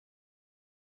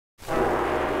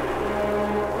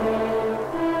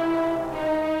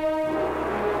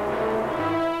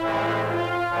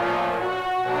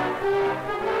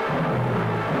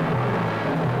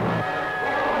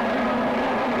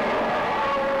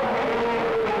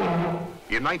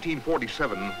In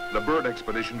 1947, the bird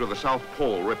expedition to the South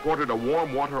Pole reported a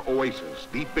warm water oasis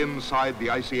deep inside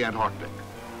the icy Antarctic.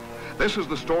 This is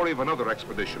the story of another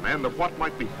expedition and of what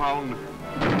might be found,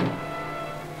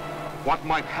 what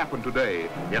might happen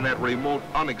today in that remote,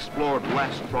 unexplored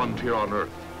last frontier on Earth.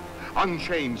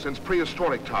 Unchanged since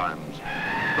prehistoric times,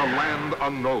 the land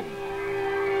unknown.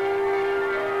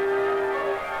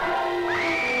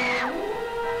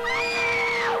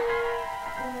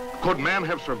 Could man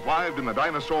have survived in the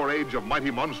dinosaur age of mighty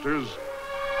monsters?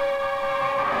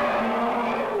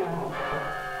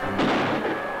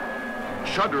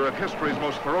 Shudder at history's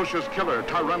most ferocious killer,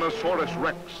 Tyrannosaurus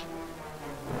Rex.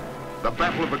 The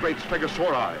battle of the great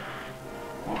Stegosauri.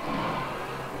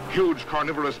 Huge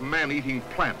carnivorous man-eating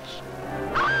plants.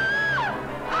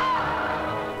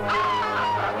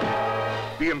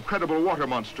 The incredible water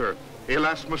monster,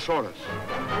 Elasmosaurus.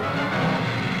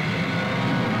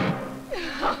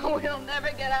 Oh, we'll never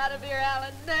get out of here,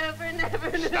 Alan. Never,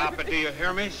 never, never. Stop it, do you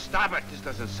hear me? Stop it. This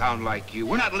doesn't sound like you.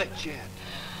 We're not lit yet.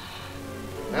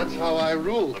 That's how I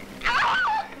rule them.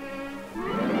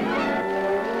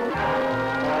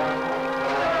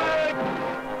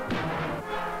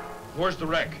 Where's the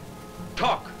wreck?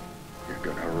 Talk. You're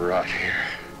gonna rot here.